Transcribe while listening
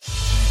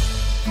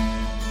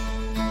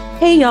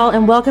Hey y'all,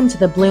 and welcome to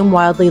the Bloom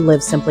Wildly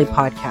Live Simply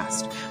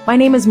podcast. My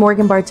name is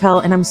Morgan Bartell,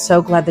 and I'm so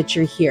glad that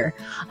you're here.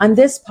 On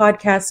this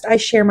podcast, I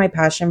share my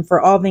passion for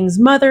all things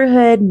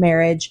motherhood,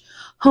 marriage,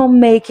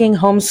 homemaking,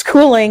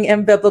 homeschooling,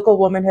 and biblical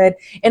womanhood,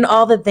 and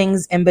all the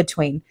things in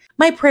between.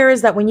 My prayer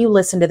is that when you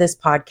listen to this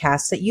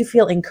podcast, that you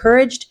feel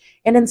encouraged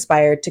and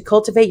inspired to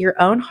cultivate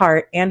your own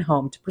heart and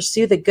home to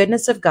pursue the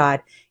goodness of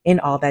God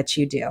in all that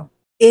you do.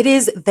 It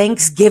is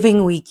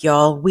Thanksgiving week,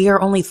 y'all. We are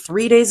only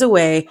 3 days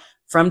away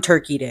from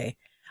Turkey Day.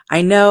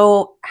 I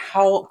know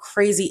how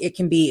crazy it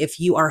can be if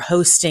you are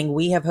hosting.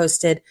 We have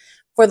hosted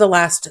for the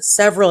last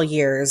several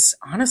years,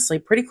 honestly,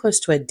 pretty close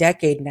to a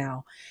decade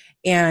now.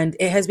 And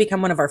it has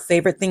become one of our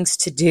favorite things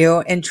to do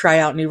and try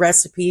out new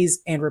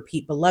recipes and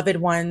repeat beloved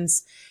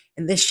ones.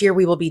 And this year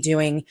we will be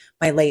doing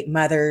my late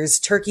mother's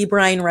turkey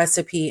brine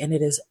recipe, and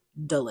it is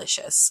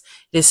delicious.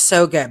 It is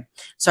so good.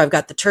 So I've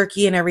got the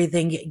turkey and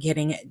everything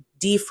getting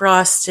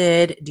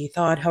defrosted,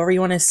 thawed, however you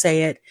want to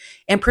say it,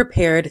 and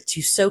prepared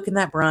to soak in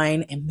that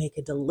brine and make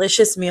a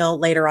delicious meal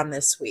later on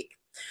this week.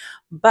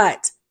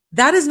 But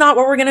that is not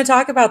what we're going to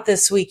talk about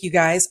this week, you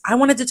guys. I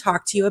wanted to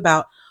talk to you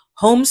about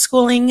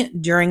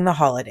homeschooling during the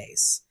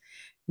holidays.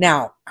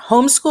 Now,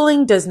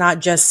 homeschooling does not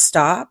just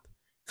stop,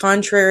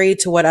 contrary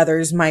to what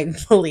others might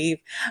believe.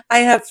 I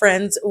have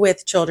friends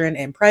with children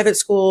in private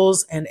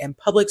schools and in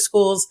public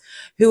schools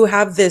who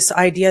have this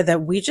idea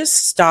that we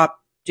just stop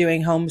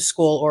doing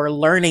homeschool or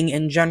learning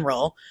in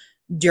general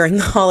during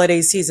the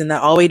holiday season,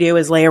 that all we do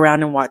is lay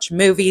around and watch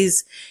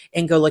movies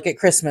and go look at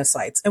Christmas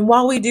lights. And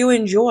while we do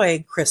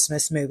enjoy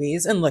Christmas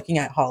movies and looking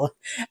at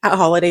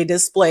holiday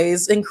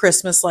displays and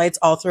Christmas lights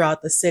all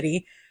throughout the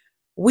city,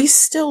 we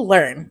still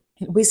learn.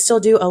 We still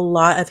do a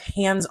lot of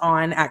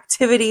hands-on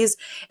activities,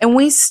 and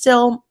we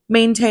still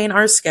maintain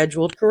our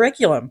scheduled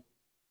curriculum.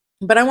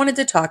 But I wanted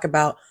to talk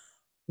about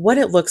what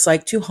it looks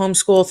like to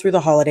homeschool through the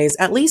holidays,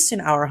 at least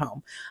in our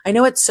home. I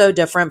know it's so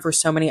different for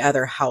so many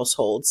other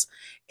households.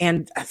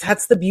 And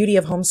that's the beauty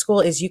of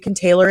homeschool, is you can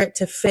tailor it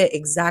to fit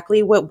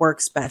exactly what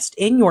works best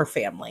in your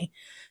family.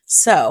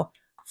 So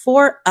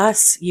for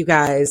us, you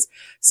guys,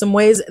 some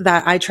ways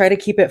that I try to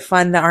keep it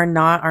fun that are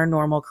not our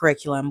normal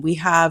curriculum. We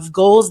have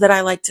goals that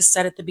I like to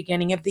set at the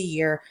beginning of the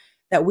year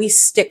that we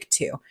stick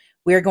to.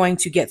 We're going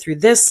to get through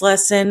this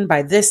lesson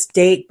by this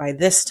date, by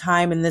this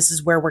time, and this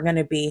is where we're going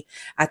to be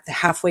at the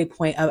halfway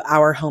point of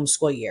our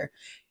homeschool year.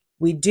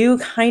 We do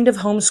kind of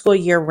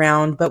homeschool year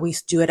round, but we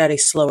do it at a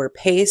slower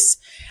pace.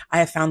 I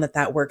have found that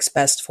that works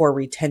best for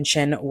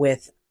retention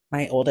with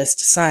my oldest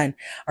son.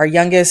 Our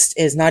youngest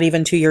is not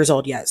even 2 years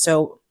old yet.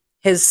 So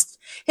his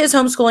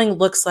homeschooling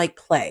looks like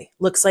play,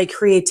 looks like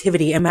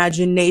creativity,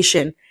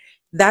 imagination.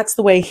 That's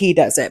the way he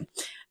does it.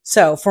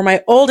 So for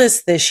my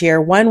oldest this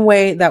year, one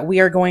way that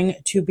we are going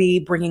to be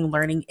bringing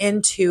learning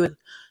into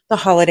the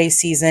holiday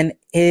season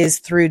is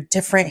through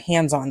different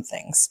hands-on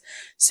things.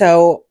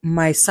 So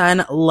my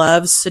son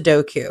loves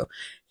Sudoku.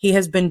 He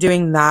has been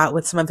doing that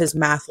with some of his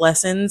math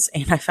lessons,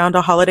 and I found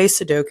a holiday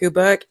Sudoku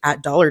book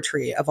at Dollar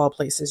Tree, of all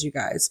places, you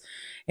guys.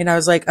 And I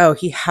was like, oh,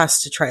 he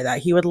has to try that.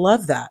 He would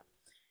love that.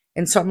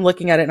 And so I'm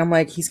looking at it and I'm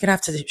like, he's going to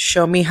have to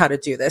show me how to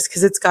do this,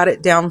 because it's got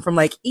it down from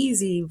like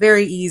easy,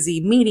 very easy,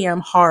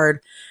 medium, hard,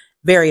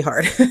 very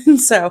hard. And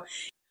so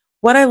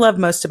what I love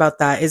most about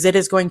that is it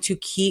is going to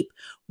keep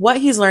what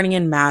he's learning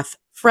in math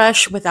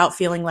fresh without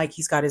feeling like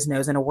he's got his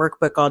nose in a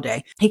workbook all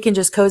day. He can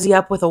just cozy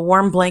up with a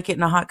warm blanket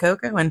and a hot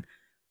cocoa and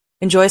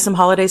enjoy some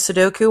holiday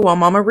Sudoku while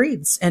mama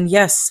reads. And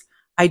yes,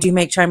 I do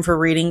make time for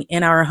reading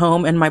in our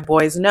home, and my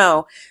boys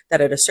know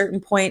that at a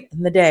certain point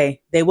in the day,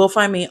 they will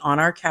find me on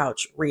our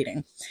couch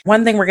reading.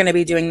 One thing we're going to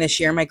be doing this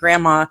year, my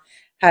grandma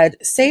had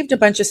saved a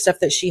bunch of stuff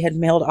that she had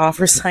mailed off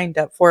or signed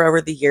up for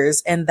over the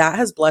years, and that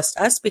has blessed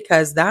us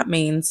because that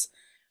means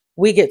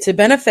we get to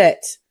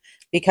benefit,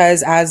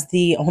 because as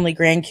the only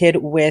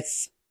grandkid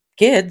with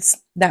kids,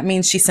 that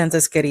means she sends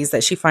us goodies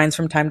that she finds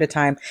from time to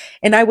time.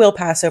 And I will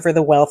pass over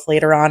the wealth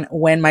later on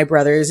when my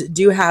brothers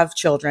do have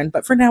children,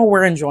 but for now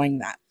we're enjoying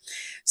that.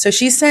 So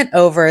she sent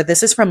over,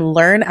 this is from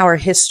Learn Our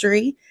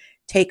History,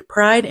 Take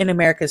Pride in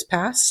America's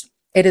Past.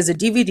 It is a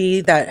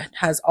DVD that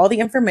has all the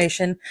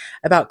information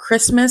about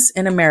Christmas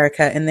in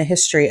America and the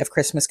history of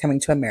Christmas coming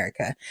to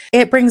America.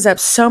 It brings up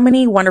so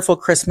many wonderful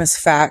Christmas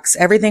facts,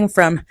 everything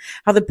from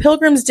how the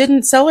Pilgrims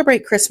didn't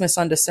celebrate Christmas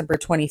on December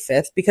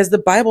 25th because the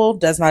Bible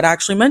does not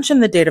actually mention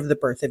the date of the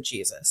birth of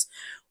Jesus,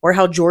 or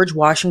how George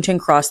Washington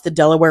crossed the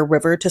Delaware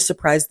River to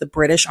surprise the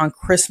British on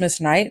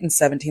Christmas night in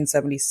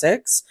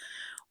 1776,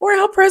 or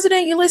how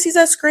President Ulysses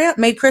S. Grant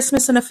made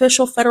Christmas an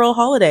official federal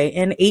holiday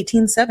in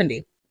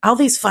 1870. All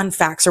these fun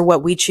facts are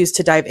what we choose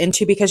to dive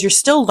into because you're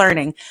still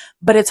learning,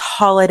 but it's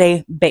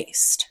holiday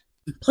based.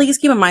 Please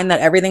keep in mind that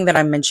everything that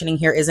I'm mentioning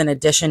here is in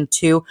addition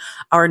to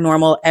our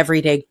normal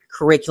everyday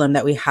curriculum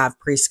that we have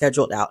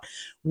pre-scheduled out.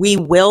 We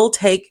will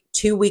take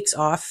 2 weeks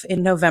off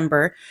in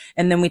November,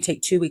 and then we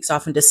take 2 weeks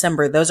off in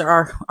December. Those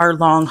are our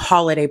long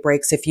holiday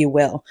breaks, if you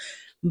will.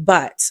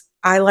 But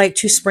I like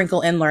to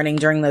sprinkle in learning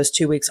during those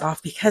 2 weeks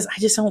off because I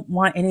just don't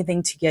want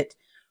anything to get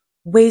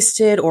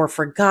wasted or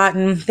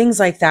forgotten, things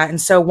like that. And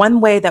so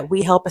one way that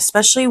we help,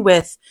 especially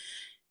with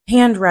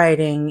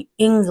handwriting,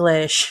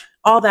 English,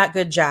 all that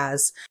good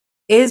jazz,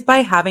 is by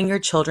having your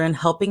children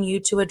helping you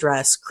to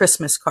address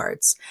Christmas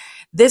cards.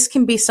 This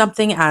can be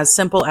something as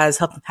simple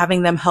as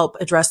having them help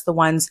address the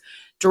ones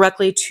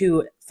directly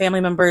to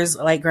family members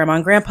like grandma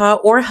and grandpa,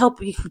 or help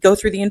you go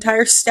through the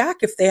entire stack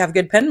if they have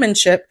good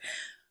penmanship.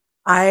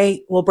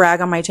 I will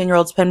brag on my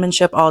 10-year-old's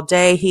penmanship all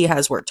day. He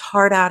has worked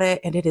hard at it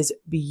and it is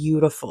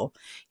beautiful.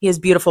 He has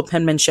beautiful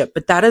penmanship,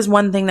 but that is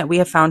one thing that we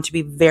have found to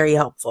be very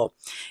helpful.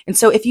 And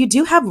so if you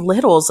do have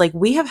littles, like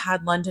we have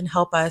had London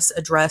help us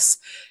address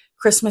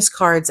Christmas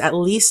cards, at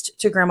least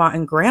to grandma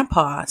and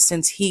grandpa,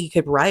 since he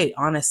could write,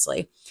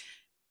 honestly.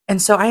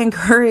 And so I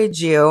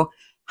encourage you,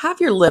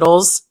 have your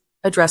littles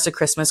address a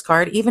Christmas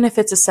card, even if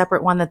it's a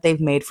separate one that they've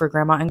made for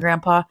grandma and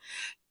grandpa.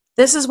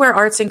 This is where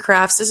arts and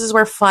crafts, this is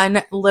where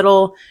fun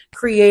little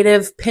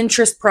creative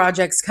Pinterest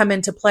projects come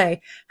into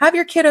play. Have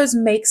your kiddos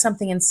make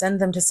something and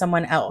send them to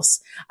someone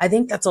else. I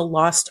think that's a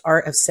lost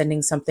art of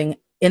sending something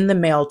in the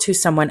mail to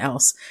someone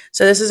else.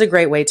 So this is a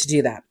great way to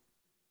do that.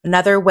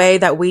 Another way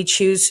that we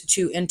choose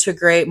to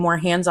integrate more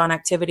hands-on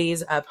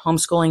activities of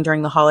homeschooling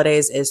during the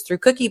holidays is through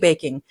cookie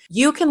baking.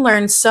 You can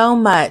learn so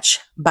much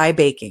by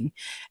baking.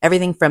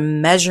 Everything from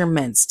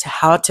measurements to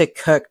how to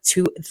cook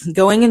to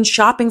going and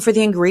shopping for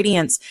the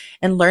ingredients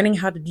and learning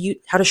how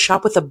to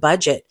shop with a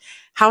budget,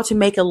 how to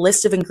make a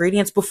list of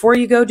ingredients before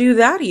you go do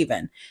that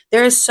even.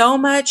 There is so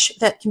much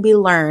that can be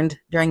learned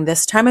during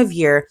this time of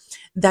year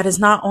that is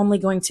not only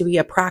going to be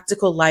a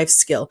practical life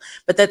skill,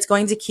 but that's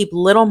going to keep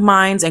little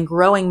minds and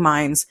growing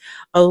minds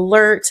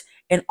alert,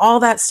 and all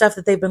that stuff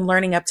that they've been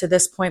learning up to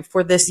this point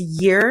for this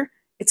year.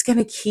 It's going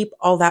to keep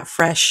all that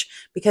fresh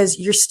because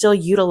you're still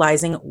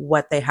utilizing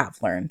what they have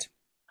learned.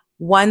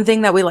 One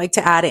thing that we like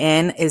to add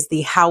in is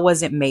the how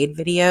was it made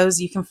videos.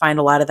 You can find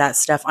a lot of that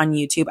stuff on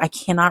YouTube. I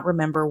cannot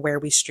remember where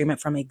we stream it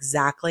from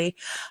exactly.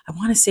 I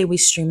want to say we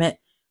stream it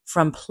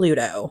from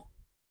Pluto.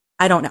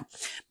 I don't know.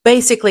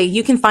 Basically,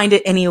 you can find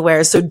it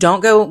anywhere. So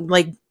don't go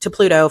like to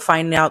Pluto,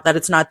 find out that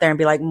it's not there and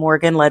be like,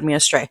 Morgan led me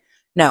astray.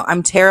 No,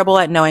 I'm terrible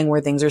at knowing where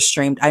things are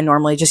streamed. I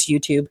normally just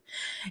YouTube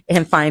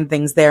and find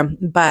things there,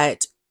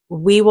 but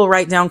we will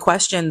write down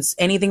questions,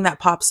 anything that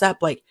pops up,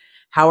 like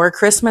how are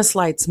Christmas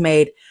lights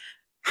made?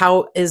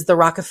 How is the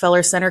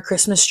Rockefeller Center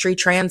Christmas tree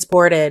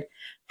transported?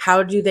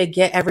 How do they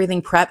get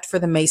everything prepped for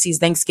the Macy's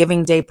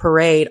Thanksgiving Day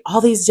parade?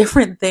 All these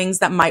different things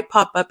that might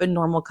pop up in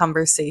normal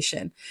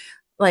conversation.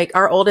 Like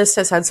our oldest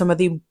has had some of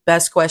the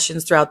best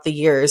questions throughout the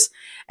years.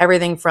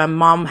 Everything from,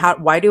 Mom,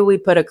 why do we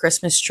put a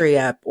Christmas tree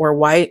up? Or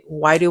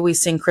why do we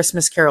sing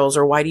Christmas carols?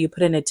 Or why do you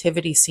put a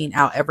nativity scene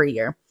out every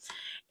year?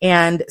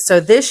 And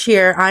so this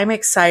year, I'm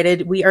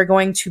excited. We are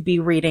going to be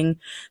reading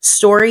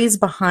Stories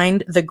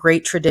Behind the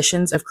Great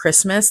Traditions of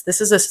Christmas.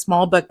 This is a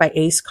small book by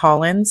Ace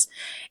Collins.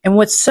 And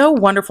what's so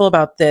wonderful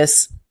about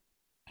this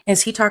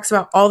is he talks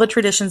about all the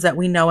traditions that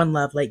we know and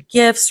love, like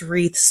gifts,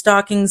 wreaths,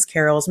 stockings,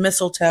 carols,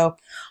 mistletoe,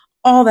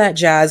 all that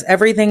jazz,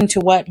 everything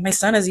to what my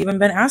son has even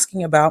been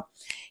asking about.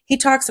 He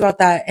talks about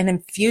that and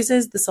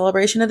infuses the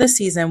celebration of the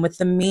season with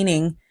the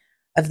meaning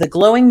of the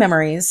glowing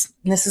memories.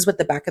 And this is what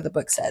the back of the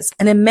book says.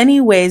 And in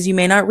many ways, you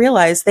may not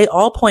realize they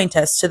all point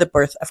us to the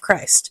birth of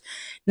Christ.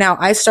 Now,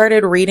 I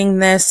started reading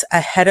this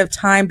ahead of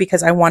time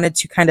because I wanted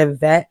to kind of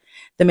vet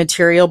the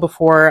material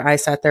before I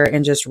sat there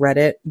and just read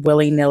it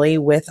willy-nilly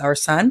with our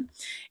son.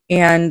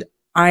 And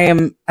I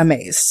am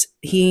amazed.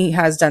 He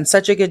has done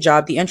such a good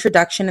job. The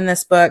introduction in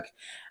this book,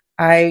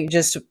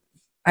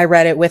 I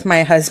read it with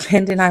my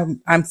husband and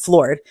I'm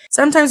floored.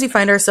 Sometimes we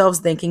find ourselves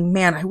thinking,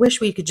 man, I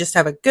wish we could just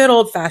have a good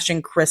old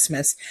fashioned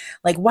Christmas.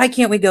 Like, why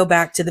can't we go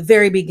back to the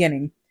very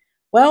beginning?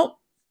 Well,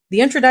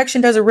 the introduction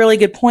does a really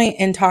good point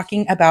in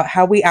talking about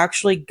how we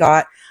actually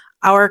got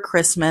our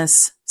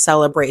Christmas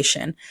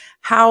celebration,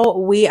 how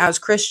we as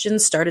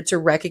Christians started to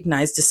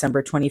recognize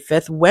December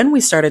 25th, when we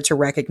started to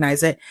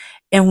recognize it,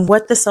 and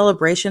what the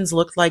celebrations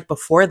looked like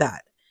before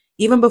that.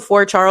 Even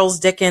before Charles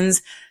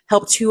Dickens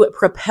helped to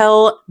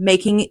propel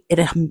making it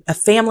a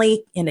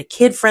family and a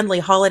kid-friendly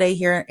holiday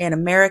here in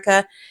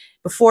America,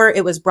 before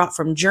it was brought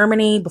from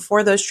Germany,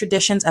 before those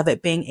traditions of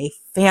it being a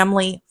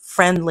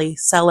family-friendly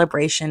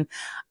celebration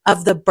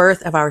of the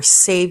birth of our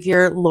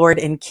Savior, Lord,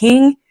 and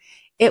King,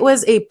 it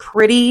was a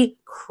pretty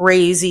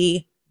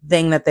crazy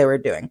thing that they were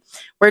doing.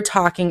 We're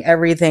talking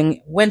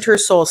everything winter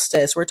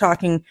solstice. We're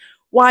talking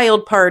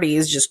wild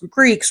parties, just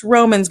Greeks,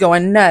 Romans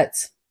going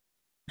nuts.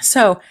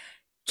 So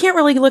can't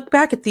really look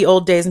back at the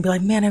old days and be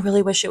like, man, I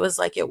really wish it was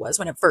like it was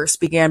when it first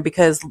began,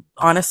 because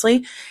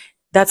honestly,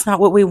 that's not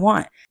what we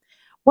want.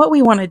 What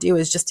we want to do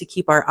is just to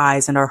keep our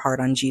eyes and our heart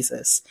on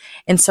Jesus.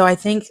 And so I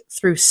think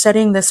through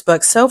studying this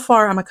book, so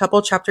far I'm a couple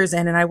chapters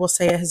in, and I will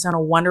say it has done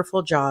a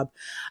wonderful job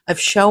of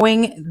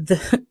showing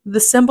the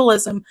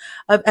symbolism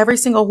of every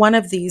single one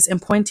of these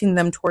and pointing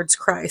them towards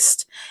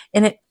Christ.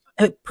 And it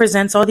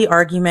presents all the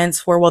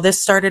arguments for, well,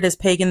 this started as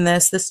pagan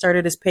this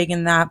started as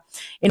pagan that,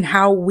 and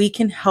how we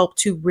can help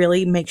to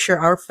really make sure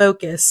our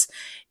focus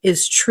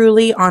is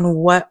truly on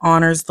what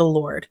honors the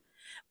Lord.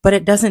 but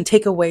it doesn't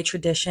take away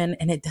tradition,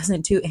 and it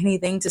doesn't do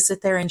anything to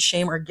sit there and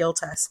shame or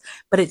guilt us.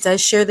 But it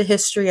does share the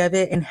history of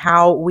it and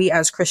how we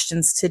as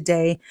Christians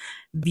today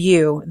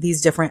view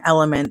these different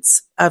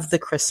elements of the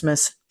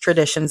Christmas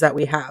traditions that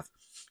we have.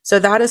 So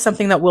that is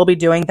something that we'll be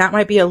doing. That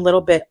might be a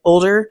little bit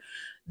older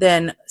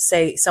than,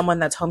 say, someone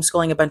that's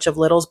homeschooling a bunch of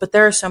littles, but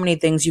there are so many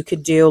things you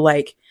could do,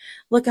 like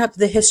look up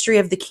the history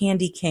of the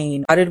candy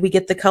cane. How did we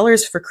get the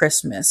colors for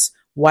Christmas?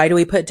 Why do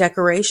we put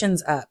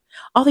decorations up?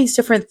 All these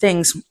different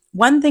things.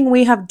 One thing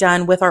we have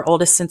done with our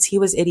oldest since he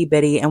was itty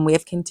bitty, and we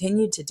have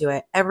continued to do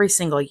it every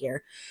single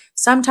year.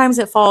 Sometimes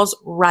it falls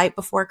right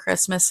before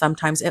Christmas.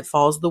 Sometimes it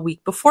falls the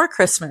week before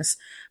Christmas,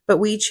 but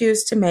we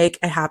choose to make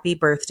a happy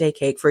birthday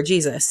cake for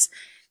Jesus.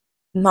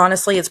 And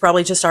honestly, it's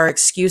probably just our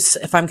excuse,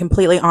 if I'm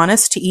completely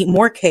honest, to eat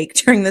more cake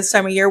during this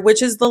time of year,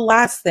 which is the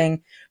last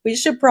thing we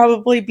should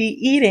probably be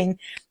eating.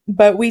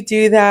 But we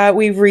do that.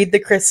 We read the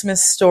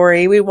Christmas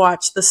story. We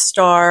watch The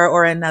Star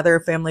or another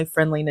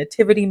family-friendly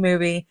nativity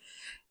movie,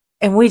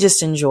 and we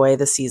just enjoy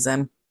the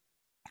season.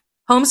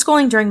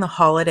 Homeschooling during the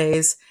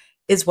holidays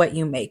is what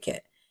you make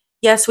it.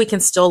 Yes, we can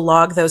still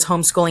log those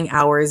homeschooling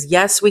hours.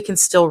 Yes, we can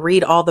still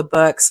read all the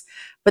books,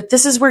 but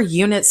this is where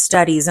unit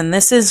studies, and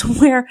this is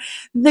where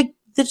the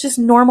just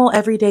normal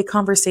everyday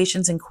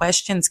conversations and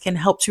questions can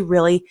help to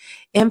really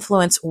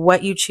influence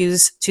what you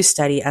choose to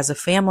study as a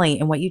family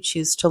and what you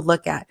choose to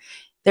look at.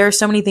 There are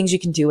so many things you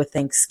can do with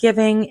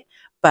Thanksgiving,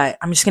 but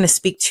I'm just going to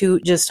speak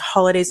to just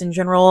holidays in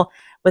general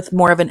with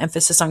more of an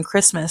emphasis on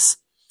Christmas.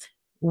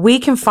 We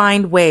can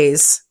find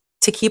ways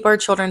to keep our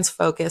children's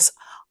focus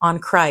on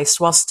Christ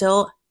while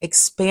still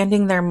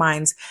expanding their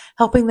minds,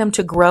 helping them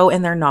to grow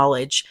in their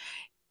knowledge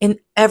in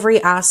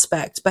every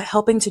aspect, but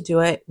helping to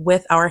do it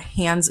with our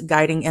hands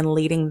guiding and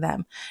leading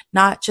them,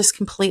 not just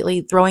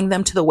completely throwing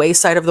them to the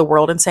wayside of the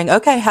world and saying,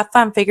 okay, have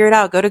fun, figure it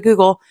out, go to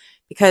Google.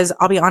 Because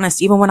I'll be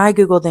honest, even when I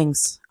Google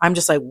things, I'm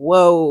just like,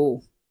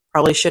 whoa,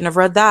 probably shouldn't have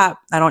read that.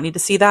 I don't need to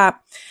see that.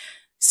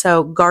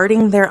 So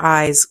guarding their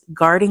eyes,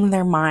 guarding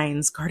their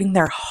minds, guarding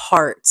their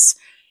hearts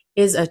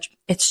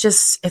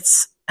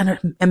it's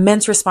an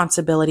immense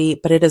responsibility,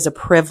 but it is a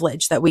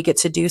privilege that we get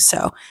to do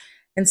so.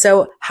 And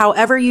so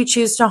however you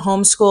choose to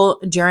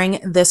homeschool during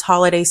this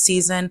holiday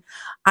season,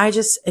 I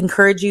just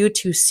encourage you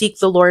to seek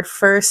the Lord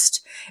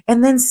first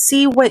and then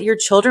see what your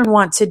children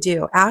want to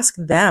do. Ask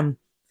them.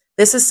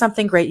 This is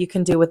something great you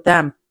can do with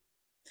them.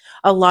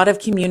 A lot of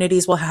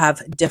communities will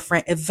have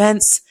different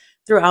events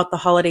throughout the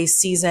holiday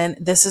season.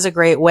 This is a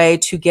great way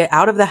to get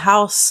out of the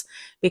house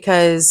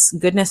because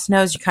goodness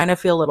knows you kind of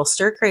feel a little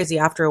stir crazy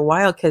after a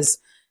while because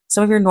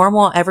some of your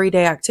normal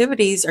everyday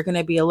activities are going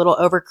to be a little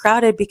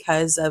overcrowded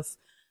because of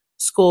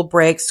school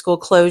breaks, school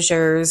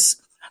closures,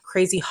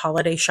 crazy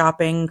holiday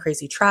shopping,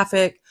 crazy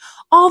traffic,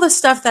 all the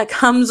stuff that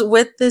comes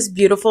with this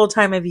beautiful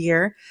time of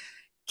year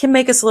can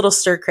make us a little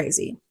stir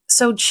crazy.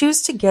 So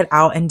choose to get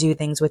out and do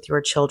things with your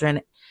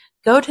children.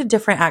 Go to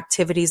different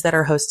activities that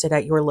are hosted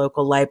at your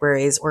local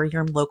libraries or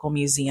your local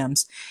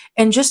museums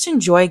and just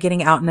enjoy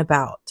getting out and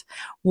about.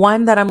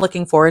 One that I'm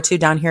looking forward to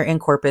down here in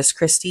Corpus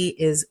Christi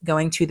is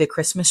going to the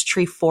Christmas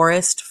Tree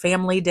Forest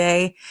Family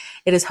Day.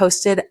 It is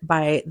hosted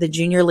by the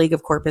Junior League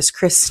of Corpus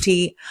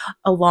Christi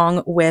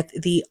along with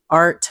the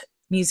Art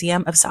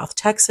Museum of South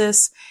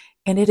Texas.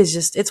 And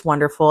it's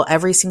wonderful.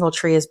 Every single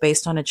tree is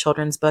based on a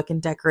children's book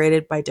and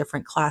decorated by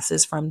different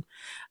classes from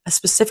a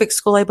specific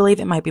school. I believe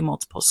it might be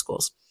multiple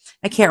schools.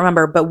 I can't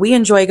remember, but we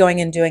enjoy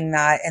going and doing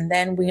that. And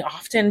then we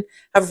often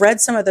have read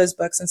some of those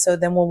books. And so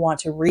then we'll want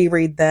to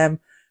reread them,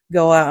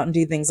 go out and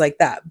do things like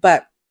that.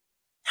 But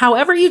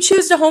however you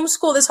choose to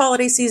homeschool this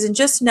holiday season,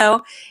 just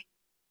know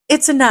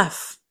it's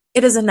enough.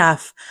 It is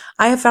enough.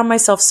 I have found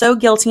myself so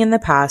guilty in the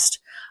past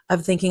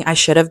of thinking I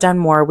should have done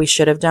more. We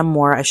should have done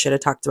more. I should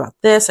have talked about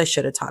this. I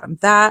should have taught him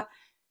that.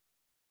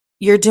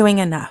 You're doing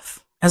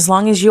enough. As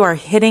long as you are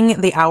hitting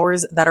the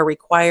hours that are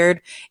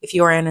required. If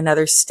you are in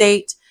another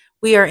state,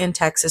 we are in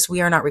Texas.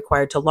 We are not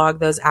required to log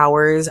those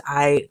hours.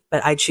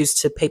 But I choose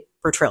to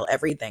paper trail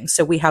everything.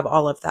 So we have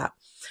all of that.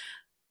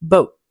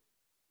 But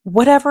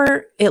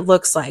whatever it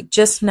looks like,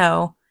 just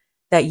know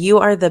that you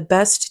are the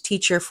best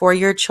teacher for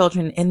your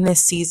children in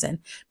this season.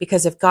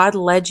 Because if God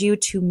led you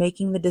to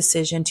making the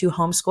decision to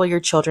homeschool your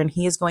children,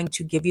 He is going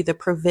to give you the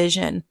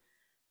provision.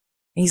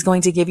 He's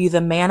going to give you the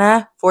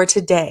manna for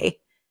today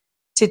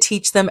to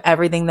teach them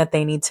everything that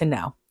they need to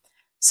know.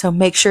 So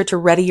make sure to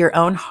ready your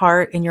own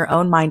heart and your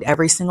own mind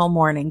every single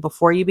morning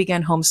before you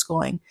begin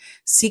homeschooling.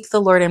 Seek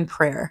the Lord in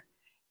prayer.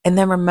 And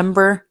then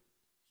remember,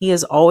 He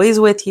is always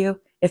with you.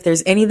 If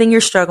there's anything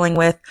you're struggling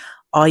with,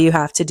 all you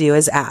have to do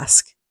is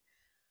ask.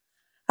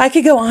 I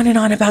could go on and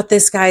on about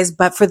this, guys,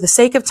 but for the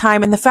sake of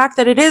time and the fact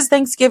that it is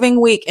Thanksgiving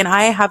week and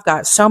I have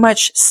got so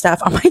much stuff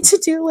on my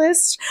to-do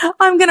list,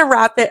 I'm going to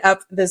wrap it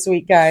up this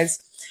week,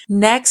 guys.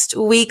 Next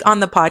week on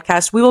the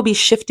podcast, we will be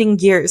shifting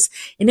gears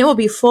and it will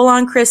be full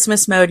on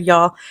Christmas mode,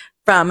 y'all.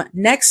 From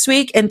next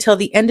week until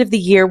the end of the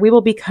year, we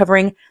will be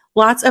covering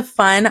lots of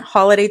fun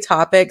holiday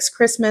topics,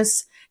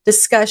 Christmas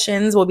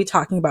discussions. We'll be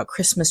talking about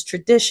Christmas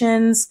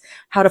traditions,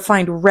 how to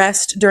find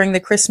rest during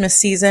the Christmas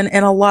season,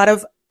 and a lot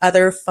of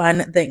other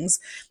fun things.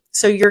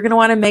 So you're going to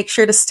want to make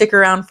sure to stick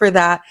around for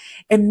that,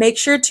 and make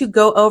sure to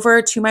go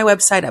over to my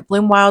website at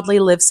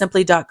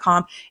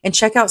bloomwildlylivesimply.com and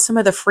check out some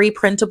of the free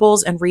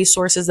printables and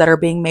resources that are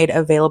being made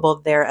available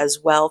there as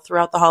well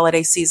throughout the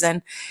holiday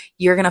season.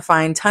 You're going to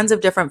find tons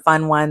of different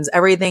fun ones,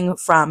 everything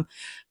from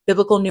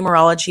biblical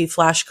numerology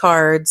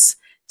flashcards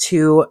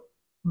to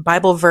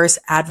Bible verse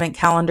advent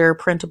calendar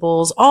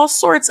printables, all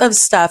sorts of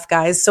stuff,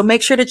 guys. So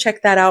make sure to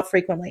check that out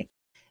frequently.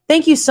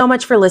 Thank you so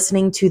much for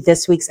listening to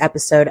this week's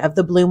episode of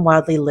the Bloom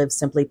Wildly Live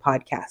Simply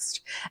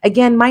podcast.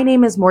 Again, my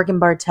name is Morgan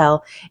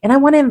Bartell, and I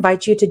want to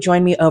invite you to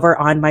join me over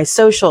on my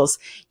socials.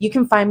 You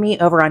can find me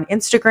over on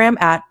Instagram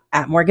at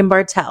Morgan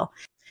Bartell.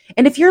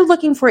 And if you're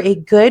looking for a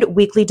good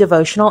weekly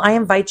devotional, I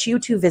invite you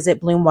to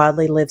visit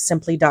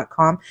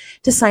bloomwildlylivesimply.com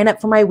to sign up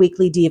for my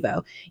weekly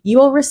Devo. You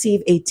will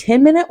receive a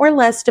 10-minute or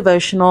less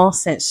devotional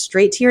sent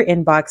straight to your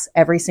inbox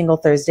every single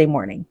Thursday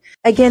morning.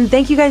 Again,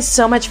 thank you guys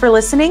so much for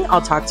listening.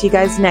 I'll talk to you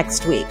guys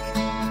next week.